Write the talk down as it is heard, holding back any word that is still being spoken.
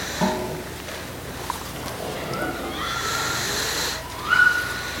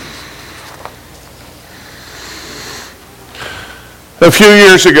A few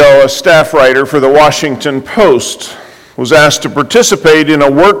years ago, a staff writer for the Washington Post was asked to participate in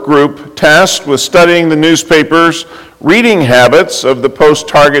a work group tasked with studying the newspaper's reading habits of the Post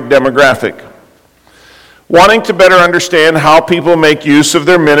target demographic. Wanting to better understand how people make use of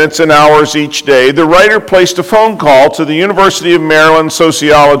their minutes and hours each day, the writer placed a phone call to the University of Maryland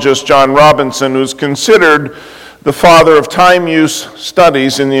sociologist John Robinson, who's considered the father of time use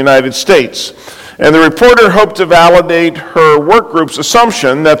studies in the United States. And the reporter hoped to validate her work group's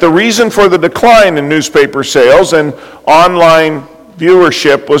assumption that the reason for the decline in newspaper sales and online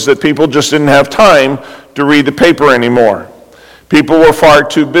viewership was that people just didn't have time to read the paper anymore. People were far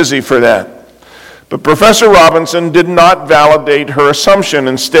too busy for that. But Professor Robinson did not validate her assumption.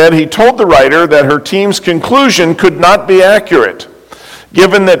 Instead, he told the writer that her team's conclusion could not be accurate,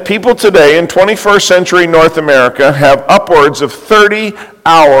 given that people today in 21st century North America have upwards of 30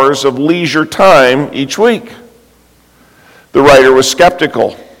 hours of leisure time each week. The writer was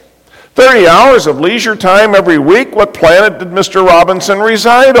skeptical. 30 hours of leisure time every week? What planet did Mr. Robinson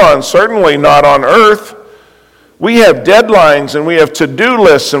reside on? Certainly not on Earth. We have deadlines, and we have to-do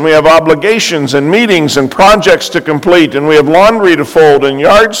lists, and we have obligations and meetings and projects to complete, and we have laundry to fold and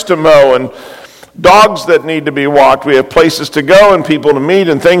yards to mow and dogs that need to be walked. We have places to go and people to meet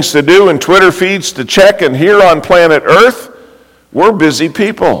and things to do and Twitter feeds to check. And here on planet Earth, we're busy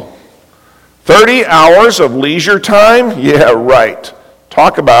people. 30 hours of leisure time? Yeah, right.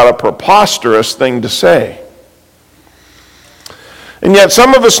 Talk about a preposterous thing to say. And yet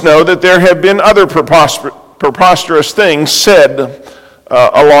some of us know that there have been other preposterous things said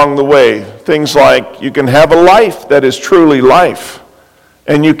along the way. Things like, you can have a life that is truly life,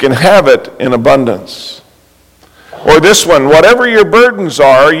 and you can have it in abundance. Or this one, whatever your burdens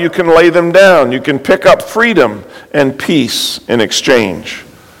are, you can lay them down. You can pick up freedom and peace in exchange.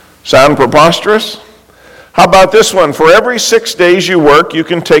 Sound preposterous? How about this one? For every 6 days you work, you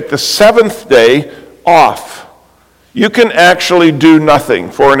can take the 7th day off. You can actually do nothing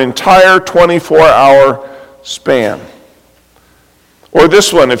for an entire 24-hour span. Or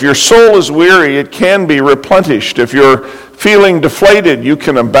this one, if your soul is weary, it can be replenished. If you're feeling deflated, you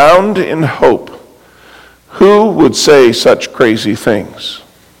can abound in hope. Who would say such crazy things?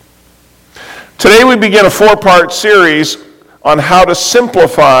 Today we begin a 4-part series on how to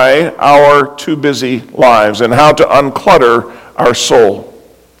simplify our too busy lives and how to unclutter our soul.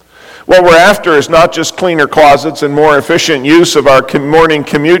 What we're after is not just cleaner closets and more efficient use of our morning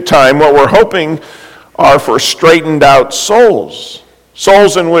commute time. What we're hoping are for straightened out souls.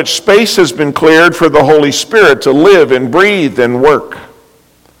 Souls in which space has been cleared for the Holy Spirit to live and breathe and work.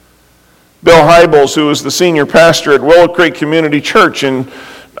 Bill Hybels, who is the senior pastor at Willow Creek Community Church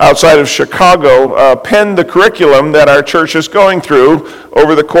outside of Chicago, penned the curriculum that our church is going through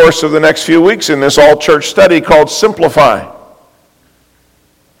over the course of the next few weeks in this all-church study called Simplify.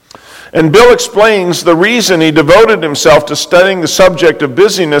 And Bill explains the reason he devoted himself to studying the subject of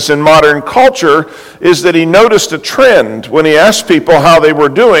busyness in modern culture is that he noticed a trend when he asked people how they were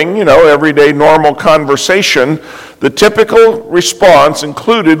doing, everyday normal conversation. The typical response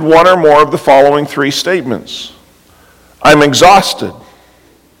included one or more of the following 3 statements. I'm exhausted.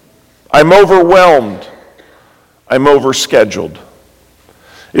 I'm overwhelmed. I'm overscheduled.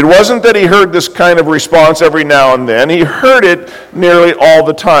 It wasn't that he heard this kind of response every now and then. He heard it nearly all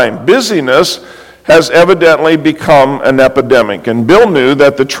the time. Busyness has evidently become an epidemic, and Bill knew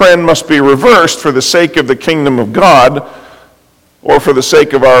that the trend must be reversed for the sake of the kingdom of God or for the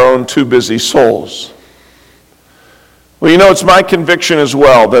sake of our own too busy souls. Well, it's my conviction as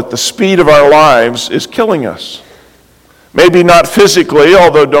well that the speed of our lives is killing us. Maybe not physically,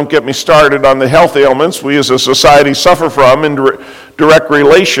 although don't get me started on the health ailments we as a society suffer from in direct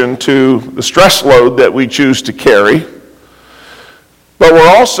relation to the stress load that we choose to carry. But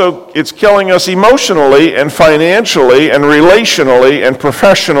it's killing us emotionally and financially and relationally and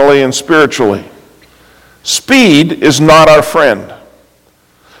professionally and spiritually. Speed is not our friend.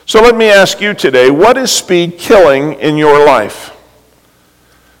 So let me ask you today, what is speed killing in your life?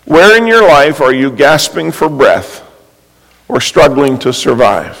 Where in your life are you gasping for breath or struggling to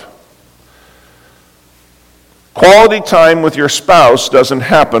survive? Quality time with your spouse doesn't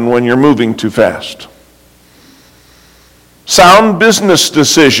happen when you're moving too fast. Sound business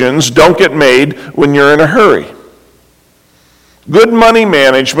decisions don't get made when you're in a hurry. Good money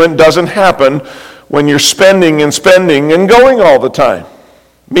management doesn't happen when you're spending and going all the time.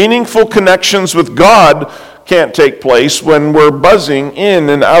 Meaningful connections with God can't take place when we're buzzing in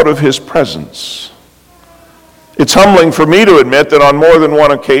and out of His presence. It's humbling for me to admit that on more than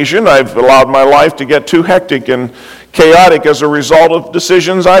one occasion I've allowed my life to get too hectic and chaotic as a result of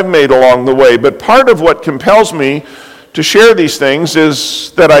decisions I've made along the way. But part of what compels me to share these things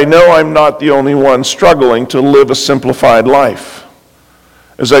is that I know I'm not the only one struggling to live a simplified life.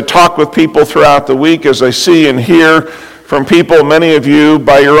 As I talk with people throughout the week, as I see and hear from people, many of you,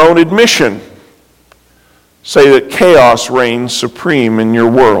 by your own admission, say that chaos reigns supreme in your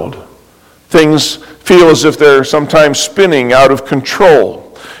world. Things feel as if they're sometimes spinning out of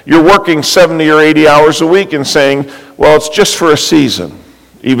control. You're working 70 or 80 hours a week and saying, well, it's just for a season,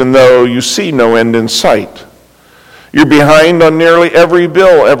 even though you see no end in sight. You're behind on nearly every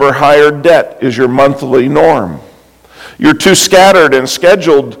bill. Ever higher debt is your monthly norm. You're too scattered and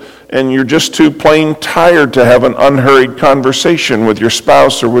scheduled, and you're just too plain tired to have an unhurried conversation with your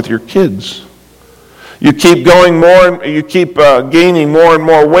spouse or with your kids. You keep gaining more and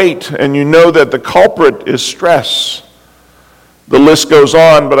more weight, and you know that the culprit is stress. The list goes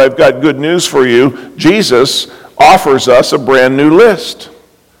on, but I've got good news for you. Jesus offers us a brand new list.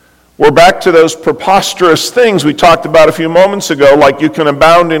 We're back to those preposterous things we talked about a few moments ago, like you can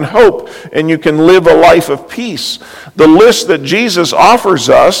abound in hope and you can live a life of peace. The list that Jesus offers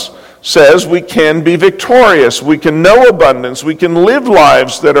us says we can be victorious, we can know abundance, we can live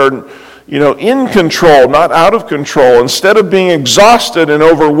lives that are in control, not out of control. Instead of being exhausted and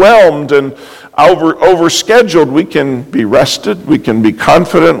overwhelmed and overscheduled, we can be rested, we can be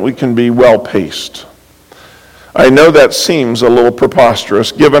confident, we can be well-paced. I know that seems a little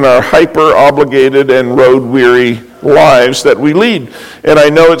preposterous given our hyper-obligated and road-weary lives that we lead. And I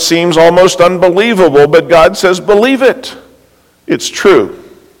know it seems almost unbelievable, but God says, believe it. It's true.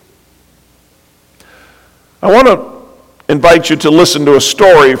 I want to invite you to listen to a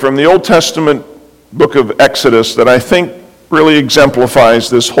story from the Old Testament book of Exodus that I think really exemplifies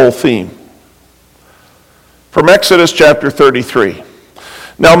this whole theme. From Exodus chapter 33.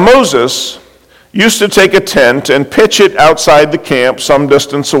 Now Moses used to take a tent and pitch it outside the camp some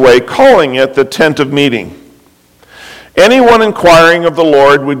distance away, calling it the tent of meeting. Anyone inquiring of the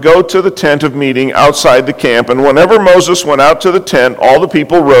Lord would go to the tent of meeting outside the camp, and whenever Moses went out to the tent, all the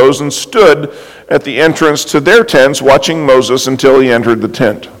people rose and stood at the entrance to their tents, watching Moses until he entered the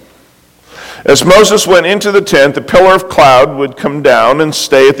tent. As Moses went into the tent, the pillar of cloud would come down and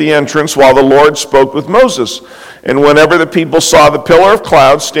stay at the entrance while the Lord spoke with Moses. And whenever the people saw the pillar of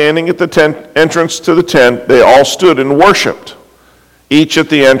cloud standing at the entrance to the tent, they all stood and worshiped, each at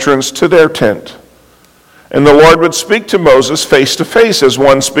the entrance to their tent. And the Lord would speak to Moses face to face as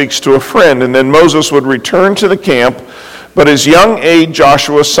one speaks to a friend. And then Moses would return to the camp, but his young aide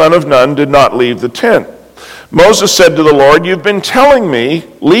Joshua, son of Nun, did not leave the tent. Moses said to the Lord, you've been telling me,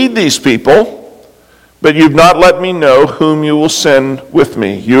 lead these people, but you've not let me know whom you will send with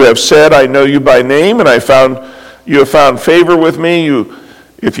me. You have said, I know you by name, and you have found favor with me.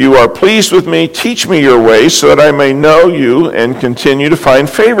 If you are pleased with me, teach me your ways so that I may know you and continue to find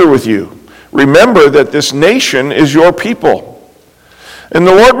favor with you. Remember that this nation is your people. And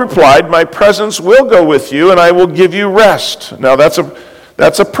the Lord replied, my presence will go with you, and I will give you rest. Now that's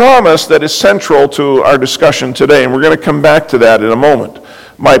a promise that is central to our discussion today, and we're going to come back to that in a moment.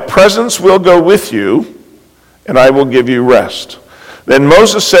 My presence will go with you, and I will give you rest. Then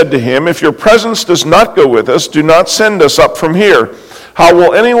Moses said to him, if your presence does not go with us, do not send us up from here. How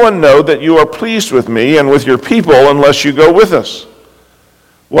will anyone know that you are pleased with me and with your people unless you go with us?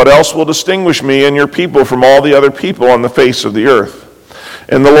 What else will distinguish me and your people from all the other people on the face of the earth?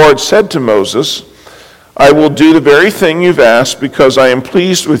 And the Lord said to Moses, I will do the very thing you've asked because I am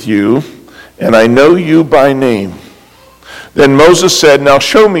pleased with you and I know you by name. Then Moses said, now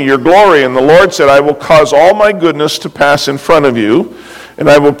show me your glory. And the Lord said, I will cause all my goodness to pass in front of you, and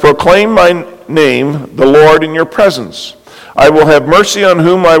I will proclaim my name, the Lord, in your presence. I will have mercy on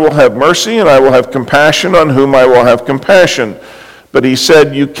whom I will have mercy, and I will have compassion on whom I will have compassion. But he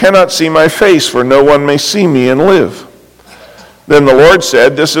said, you cannot see my face, for no one may see me and live. Then the Lord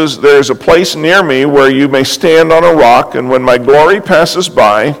said, there is a place near me where you may stand on a rock, and when my glory passes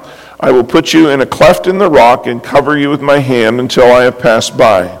by, I will put you in a cleft in the rock and cover you with my hand until I have passed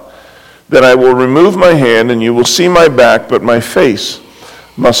by. Then I will remove my hand, and you will see my back, but my face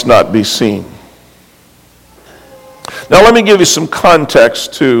must not be seen. Now let me give you some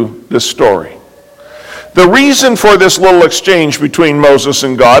context to this story. The reason for this little exchange between Moses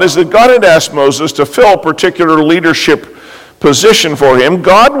and God is that God had asked Moses to fill a particular leadership position for him.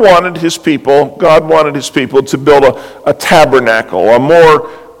 God wanted his people to build a tabernacle, a more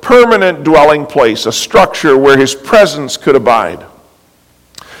permanent dwelling place, a structure where his presence could abide.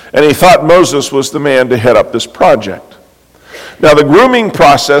 And he thought Moses was the man to head up this project. Now, the grooming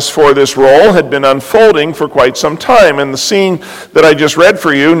process for this role had been unfolding for quite some time, and the scene that I just read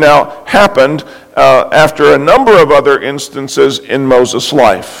for you now happened after a number of other instances in Moses'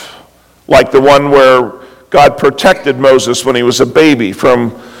 life, like the one where God protected Moses when he was a baby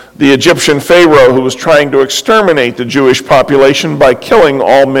from the Egyptian Pharaoh who was trying to exterminate the Jewish population by killing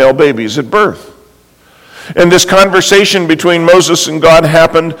all male babies at birth. And this conversation between Moses and God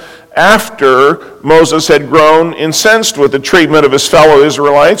happened after Moses had grown incensed with the treatment of his fellow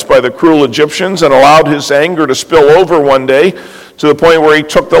Israelites by the cruel Egyptians and allowed his anger to spill over one day to the point where he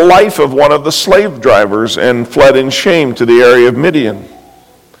took the life of one of the slave drivers and fled in shame to the area of Midian.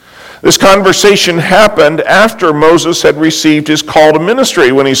 This conversation happened after Moses had received his call to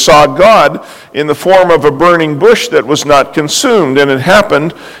ministry, when he saw God in the form of a burning bush that was not consumed. And it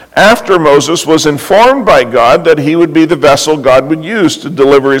happened after Moses was informed by God that he would be the vessel God would use to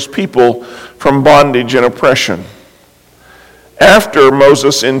deliver his people from bondage and oppression. After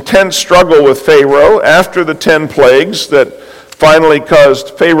Moses' intense struggle with Pharaoh, after the 10 plagues that finally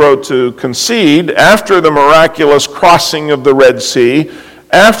caused Pharaoh to concede, after the miraculous crossing of the Red Sea,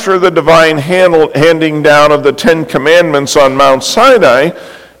 after the divine handing down of the 10 Commandments on Mount Sinai,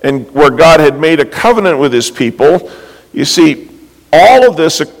 and where God had made a covenant with his people, you see, all of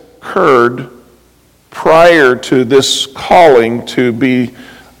this occurred prior to this calling to be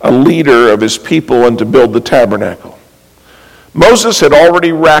a leader of his people and to build the tabernacle. Moses had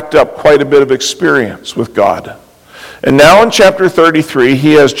already racked up quite a bit of experience with God. And now in chapter 33,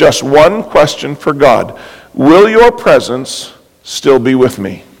 he has just one question for God. Will your presence still be with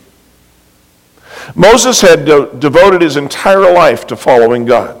me? Moses had devoted his entire life to following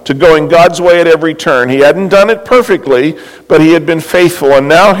God, to going God's way at every turn. He hadn't done it perfectly, but he had been faithful. And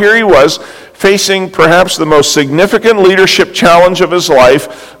now here he was, facing perhaps the most significant leadership challenge of his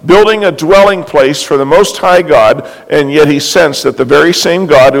life, building a dwelling place for the Most High God, and yet he sensed that the very same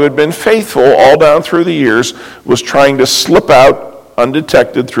God who had been faithful all down through the years was trying to slip out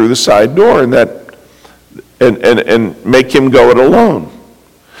undetected through the side door and make him go it alone.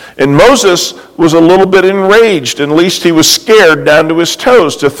 And Moses was a little bit enraged, at least he was scared down to his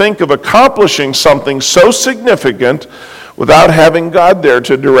toes to think of accomplishing something so significant without having God there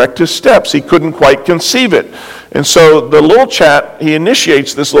to direct his steps. He couldn't quite conceive it. And so he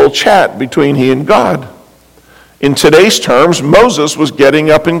initiates this little chat between he and God. In today's terms, Moses was getting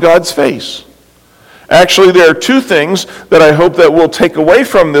up in God's face. Actually, there are two things that I hope that we'll take away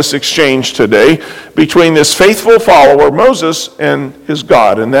from this exchange today between this faithful follower, Moses, and his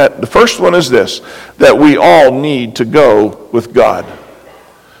God. And that the first one is this, that we all need to go with God.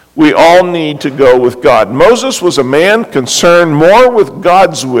 We all need to go with God. Moses was a man concerned more with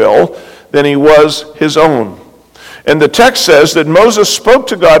God's will than he was his own. And the text says that Moses spoke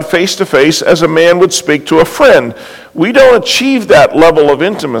to God face to face as a man would speak to a friend. We don't achieve that level of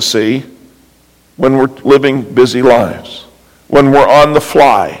intimacy when we're living busy lives, when we're on the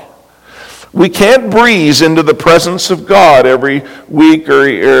fly. We can't breeze into the presence of God every week or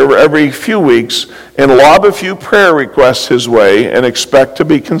every few weeks and lob a few prayer requests his way and expect to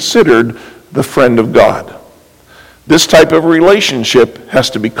be considered the friend of God. This type of relationship has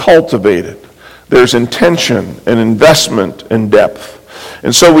to be cultivated. There's intention and investment and depth.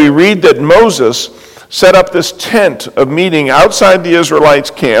 And so we read that Moses set up this tent of meeting outside the Israelites'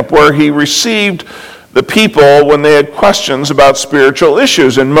 camp where he received the people when they had questions about spiritual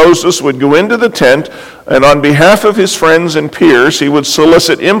issues. And Moses would go into the tent, and on behalf of his friends and peers, he would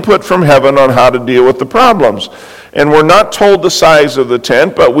solicit input from heaven on how to deal with the problems. And we're not told the size of the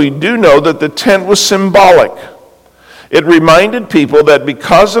tent, but we do know that the tent was symbolic. It reminded people that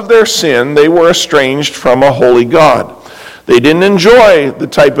because of their sin, they were estranged from a holy God. They didn't enjoy the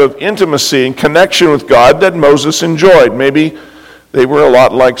type of intimacy and connection with God that Moses enjoyed. Maybe they were a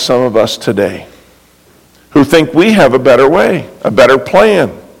lot like some of us today, who think we have a better way, a better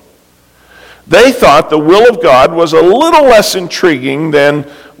plan. They thought the will of God was a little less intriguing than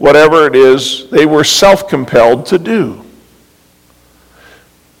whatever it is they were self-compelled to do.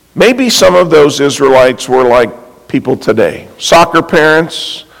 Maybe some of those Israelites were like people today, soccer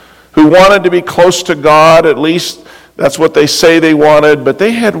parents who wanted to be close to God, at least that's what they say they wanted, but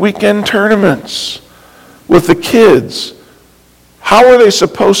they had weekend tournaments with the kids. How are they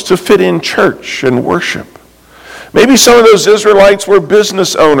supposed to fit in church and worship? Maybe some of those Israelites were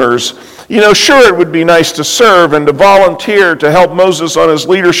business owners. Sure, it would be nice to serve and to volunteer to help Moses on his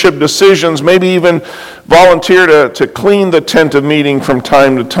leadership decisions, maybe even volunteer to clean the tent of meeting from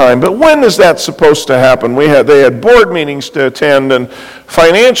time to time. But when is that supposed to happen? They had board meetings to attend and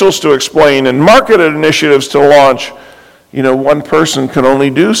financials to explain and market initiatives to launch. One person can only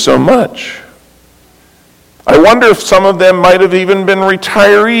do so much. I wonder if some of them might have even been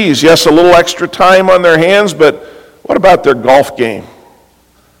retirees. Yes, a little extra time on their hands, but what about their golf game?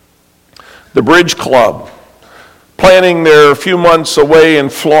 The bridge club, planning their few months away in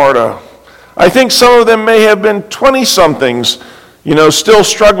Florida. I think some of them may have been 20-somethings, still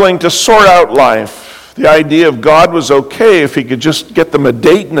struggling to sort out life. The idea of God was okay if he could just get them a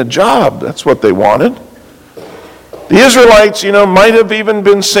date and a job. That's what they wanted. The Israelites, might have even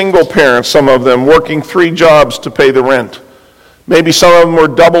been single parents, some of them, working 3 jobs to pay the rent. Maybe some of them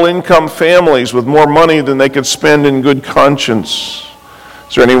were double-income families with more money than they could spend in good conscience.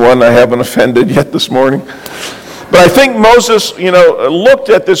 Is there anyone I haven't offended yet this morning? But I think Moses, looked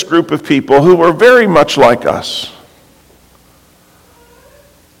at this group of people who were very much like us.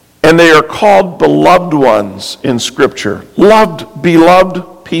 And they are called beloved ones in Scripture. Loved,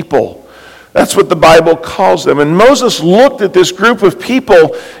 beloved people. That's what the Bible calls them. And Moses looked at this group of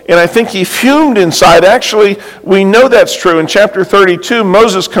people, and I think he fumed inside. Actually, we know that's true. In chapter 32,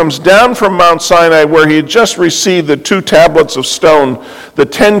 Moses comes down from Mount Sinai, where he had just received the 2 tablets of stone, the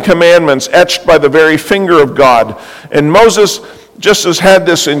 10 commandments etched by the very finger of God. And Moses just has had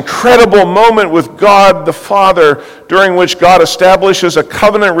this incredible moment with God the Father, during which God establishes a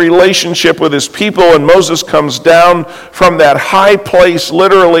covenant relationship with his people, and Moses comes down from that high place,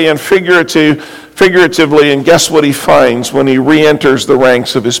 literally and figuratively, and guess what he finds when he re-enters the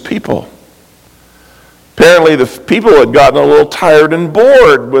ranks of his people? Apparently the people had gotten a little tired and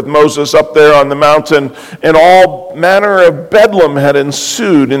bored with Moses up there on the mountain, and all manner of bedlam had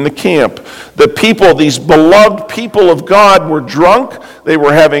ensued in the camp. The people, these beloved people of God, were drunk. They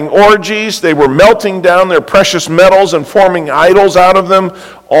were having orgies. They were melting down their precious metals and forming idols out of them.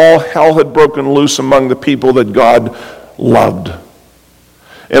 All hell had broken loose among the people that God loved.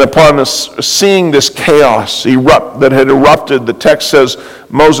 And upon seeing this chaos that had erupted, the text says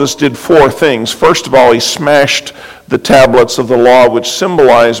Moses did 4 things. First of all, he smashed the tablets of the law, which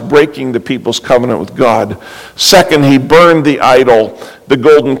symbolized breaking the people's covenant with God. Second, he burned the idol, the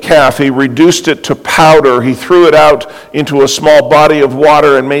golden calf. He reduced it to powder. He threw it out into a small body of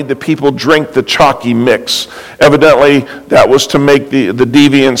water and made the people drink the chalky mix. Evidently, that was to make the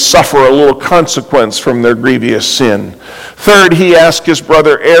deviants suffer a little consequence from their grievous sin. Third, he asked his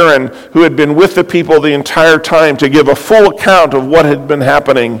brother Aaron, who had been with the people the entire time, to give a full account of what had been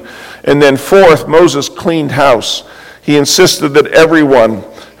happening. And then fourth, Moses cleaned house. He insisted that everyone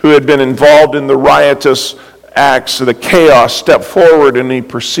who had been involved in the riotous acts, the chaos, step forward, and he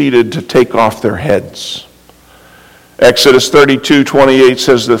proceeded to take off their heads. Exodus 32:28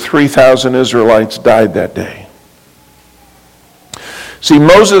 says that 3,000 Israelites died that day. See,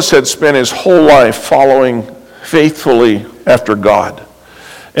 Moses had spent his whole life following faithfully after God.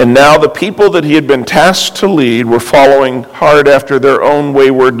 And now the people that he had been tasked to lead were following hard after their own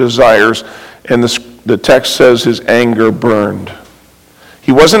wayward desires. And the text says his anger burned.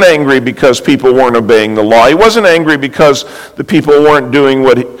 He wasn't angry because people weren't obeying the law. He wasn't angry because the people weren't doing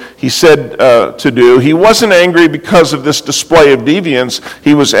what he said to do. He wasn't angry because of this display of deviance.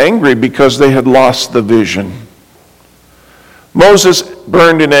 He was angry because they had lost the vision. Moses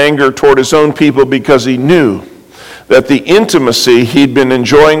burned in anger toward his own people because he knew that the intimacy he'd been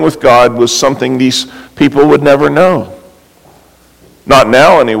enjoying with God was something these people would never know. Not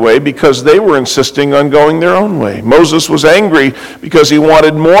now anyway, because they were insisting on going their own way. Moses was angry because he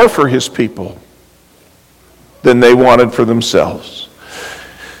wanted more for his people than they wanted for themselves.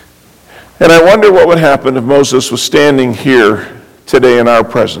 And I wonder what would happen if Moses was standing here today in our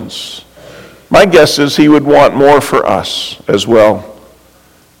presence. My guess is he would want more for us as well.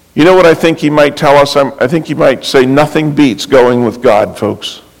 You know what I think he might tell us? I think he might say, nothing beats going with God,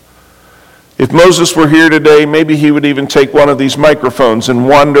 folks. If Moses were here today, maybe he would even take one of these microphones and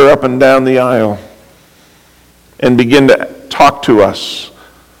wander up and down the aisle and begin to talk to us.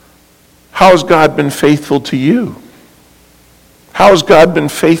 How has God been faithful to you? How has God been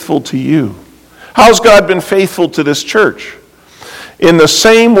faithful to you? How has God been faithful to this church? In the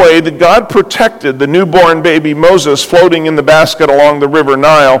same way that God protected the newborn baby Moses floating in the basket along the river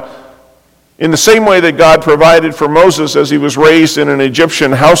Nile, in the same way that God provided for Moses as he was raised in an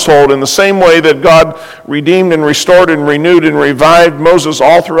Egyptian household, in the same way that God redeemed and restored and renewed and revived Moses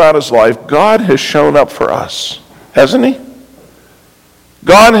all throughout his life, God has shown up for us, hasn't he?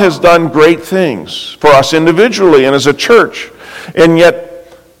 God has done great things for us individually and as a church, and yet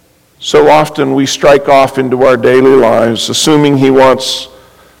so often we strike off into our daily lives, assuming he wants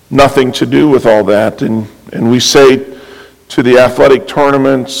nothing to do with all that. And we say to the athletic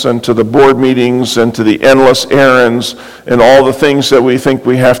tournaments and to the board meetings and to the endless errands and all the things that we think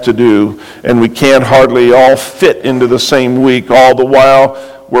we have to do, and we can't hardly all fit into the same week. All the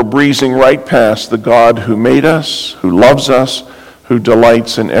while, we're breezing right past the God who made us, who loves us, who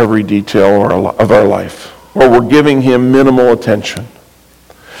delights in every detail of our life. Or we're giving him minimal attention.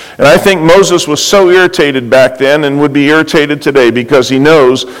 And I think Moses was so irritated back then and would be irritated today because he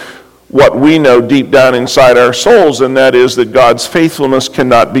knows what we know deep down inside our souls, and that is that God's faithfulness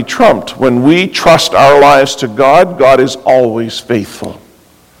cannot be trumped. When we trust our lives to God, God is always faithful.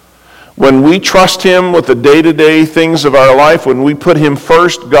 When we trust Him with the day-to-day things of our life, when we put Him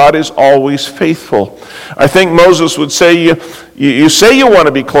first, God is always faithful. I think Moses would say, you say you want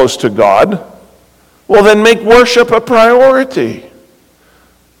to be close to God, well then make worship a priority.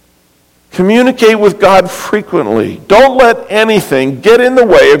 Communicate with God frequently. Don't let anything get in the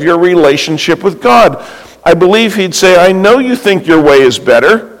way of your relationship with God. I believe he'd say, I know you think your way is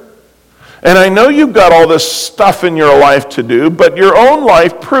better, and I know you've got all this stuff in your life to do, but your own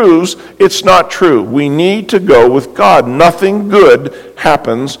life proves it's not true. We need to go with God. Nothing good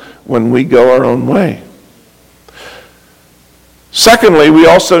happens when we go our own way. Secondly, we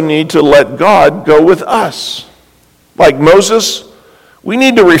also need to let God go with us. Like Moses, we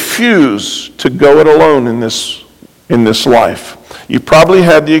need to refuse to go it alone in this life. You probably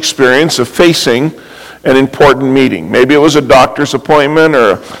had the experience of facing an important meeting. Maybe it was a doctor's appointment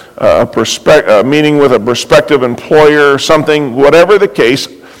or a meeting with a prospective employer or something. Whatever the case,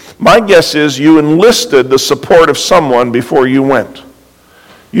 my guess is you enlisted the support of someone before you went.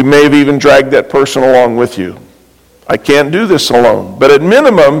 You may have even dragged that person along with you. I can't do this alone. But at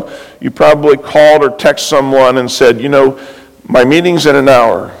minimum, you probably called or texted someone and said, my meeting's in an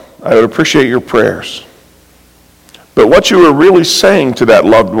hour. I would appreciate your prayers. But what you were really saying to that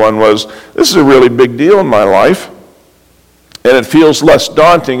loved one was, this is a really big deal in my life, and it feels less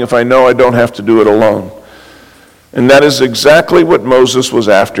daunting if I know I don't have to do it alone. And that is exactly what Moses was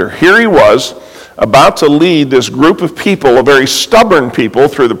after. Here he was, about to lead this group of people, a very stubborn people,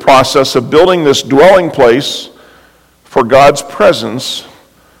 through the process of building this dwelling place for God's presence.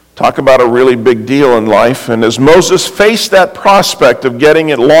 Talk about a really big deal in life. And as Moses faced that prospect of getting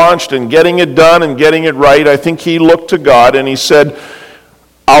it launched and getting it done and getting it right, I think he looked to God and he said,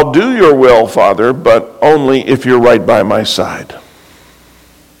 I'll do your will, Father, but only if you're right by my side.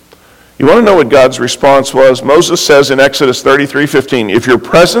 You want to know what God's response was? Moses says in Exodus 33:15, if your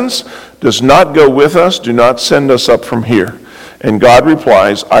presence does not go with us, do not send us up from here. And God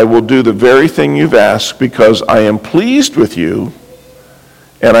replies, I will do the very thing you've asked because I am pleased with you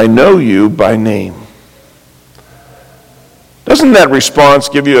and I know you by name. Doesn't that response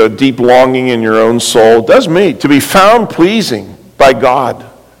give you a deep longing in your own soul? It does me. To be found pleasing by God.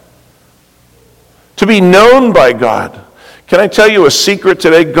 To be known by God. Can I tell you a secret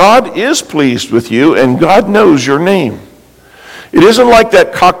today? God is pleased with you and God knows your name. It isn't like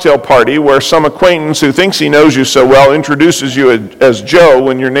that cocktail party where some acquaintance who thinks he knows you so well introduces you as Joe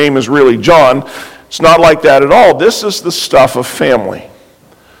when your name is really John. It's not like that at all. This is the stuff of family.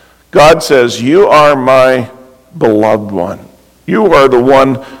 God says, you are my beloved one. You are the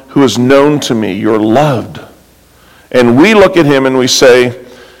one who is known to me. You're loved. And we look at him and we say,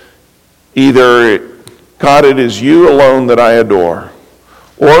 either, God, it is you alone that I adore.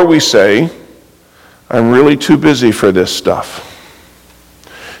 Or we say, I'm really too busy for this stuff.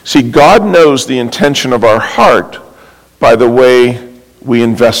 See, God knows the intention of our heart by the way we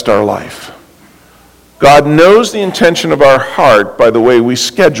invest our life. God knows the intention of our heart by the way we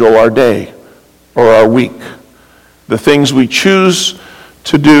schedule our day or our week, the things we choose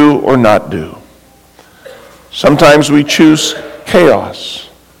to do or not do. Sometimes we choose chaos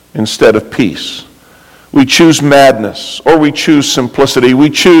instead of peace. We choose madness or we choose simplicity.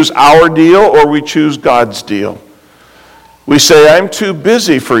 We choose our deal or we choose God's deal. We say, I'm too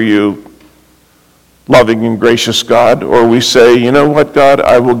busy for you, loving and gracious God. Or we say, you know what, God,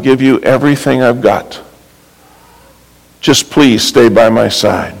 I will give you everything I've got. Just please stay by my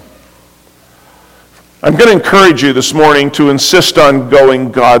side. I'm going to encourage you this morning to insist on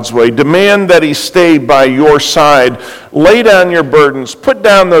going God's way. Demand that he stay by your side. Lay down your burdens. Put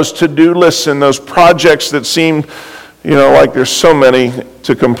down those to-do lists and those projects that seem, like there's so many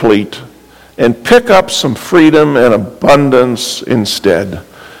to complete. And pick up some freedom and abundance instead.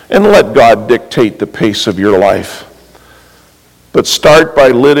 And let God dictate the pace of your life. But start by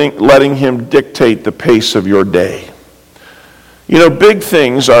letting him dictate the pace of your day. Big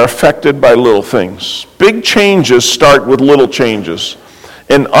things are affected by little things. Big changes start with little changes.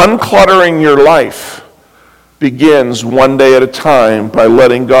 And uncluttering your life begins one day at a time by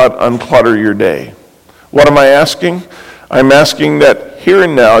letting God unclutter your day. What am I asking? I'm asking that here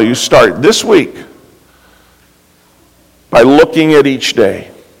and now you start this week by looking at each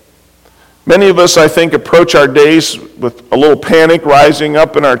day. Many of us, I think, approach our days with a little panic rising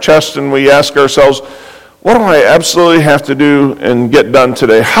up in our chest, and we ask ourselves, what do I absolutely have to do and get done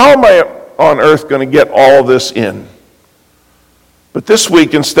today? How am I on earth going to get all this in? But this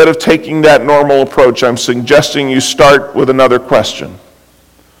week, instead of taking that normal approach, I'm suggesting you start with another question.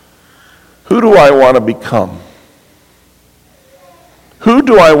 who do I want to become? Who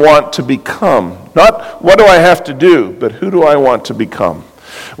do I want to become? Not what do I have to do, but who do I want to become?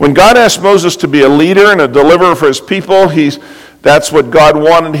 When God asked Moses to be a leader and a deliverer for his people, that's what God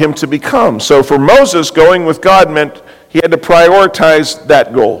wanted him to become. So for Moses, going with God meant he had to prioritize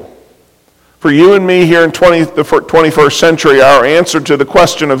that goal. For you and me here in the 21st century, our answer to the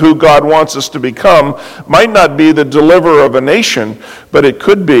question of who God wants us to become might not be the deliverer of a nation, but it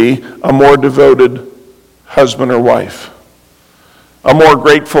could be a more devoted husband or wife, a more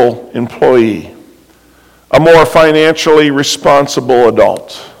grateful employee, a more financially responsible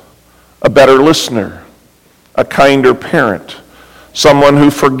adult, a better listener, a kinder parent, someone who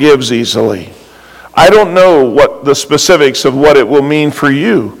forgives easily. I don't know what the specifics of what it will mean for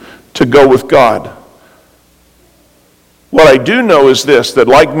you to go with God. What I do know is this, that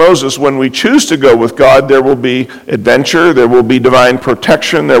like Moses, when we choose to go with God, there will be adventure, there will be divine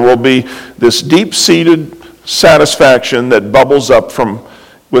protection, there will be this deep-seated satisfaction that bubbles up from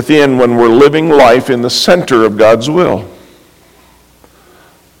within when we're living life in the center of God's will.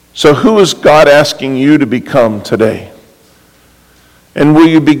 So who is God asking you to become today? And will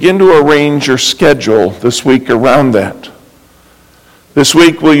you begin to arrange your schedule this week around that? This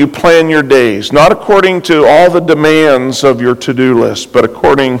week, will you plan your days, not according to all the demands of your to-do list, but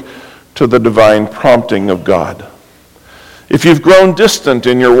according to the divine prompting of God? If you've grown distant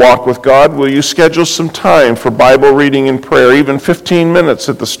in your walk with God, will you schedule some time for Bible reading and prayer, even 15 minutes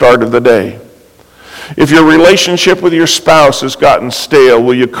at the start of the day? If your relationship with your spouse has gotten stale,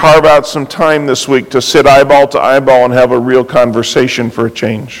 will you carve out some time this week to sit eyeball to eyeball and have a real conversation for a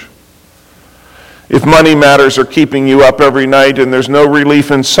change? If money matters are keeping you up every night and there's no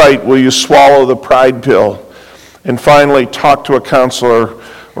relief in sight, will you swallow the pride pill and finally talk to a counselor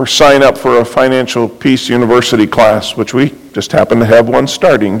or sign up for a Financial Peace University class, which we just happen to have one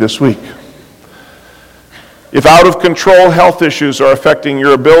starting this week? If out-of-control health issues are affecting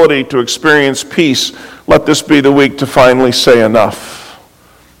your ability to experience peace, let this be the week to finally say enough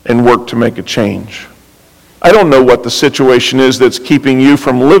and work to make a change. I don't know what the situation is that's keeping you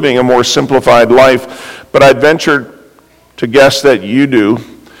from living a more simplified life, but I'd venture to guess that you do,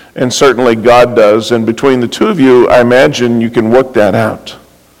 and certainly God does, and between the two of you, I imagine you can work that out.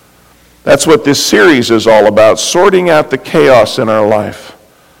 That's what this series is all about, sorting out the chaos in our life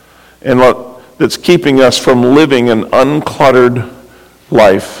and that's keeping us from living an uncluttered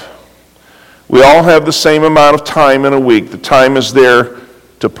life. We all have the same amount of time in a week. The time is there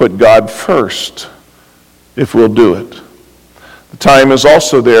to put God first, if we'll do it. The time is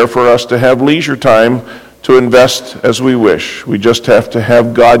also there for us to have leisure time to invest as we wish. We just have to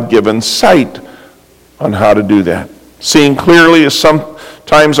have God-given sight on how to do that. Seeing clearly is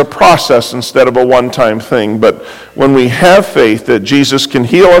sometimes a process instead of a one-time thing, but when we have faith that Jesus can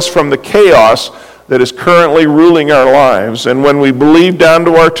heal us from the chaos that is currently ruling our lives, and when we believe down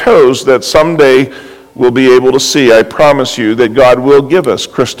to our toes that someday we'll be able to see, I promise you that God will give us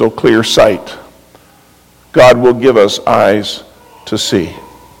crystal clear sight. God will give us eyes to see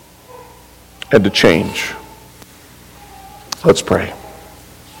and to change. Let's pray.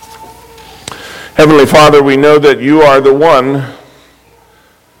 Heavenly Father, we know that you are the one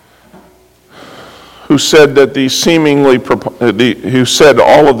who said that who said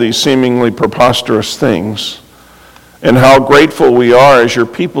all of these seemingly preposterous things, and how grateful we are as your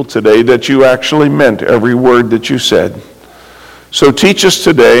people today that you actually meant every word that you said. So teach us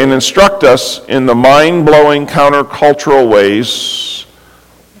today and instruct us in the mind-blowing countercultural ways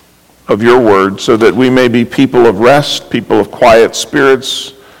of your word so that we may be people of rest, people of quiet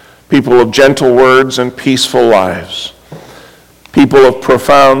spirits, people of gentle words and peaceful lives, people of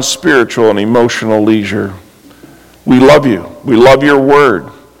profound spiritual and emotional leisure. We love you. We love your word.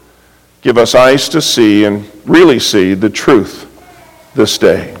 Give us eyes to see and really see the truth this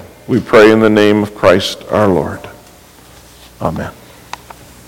day. We pray in the name of Christ our Lord. Amen.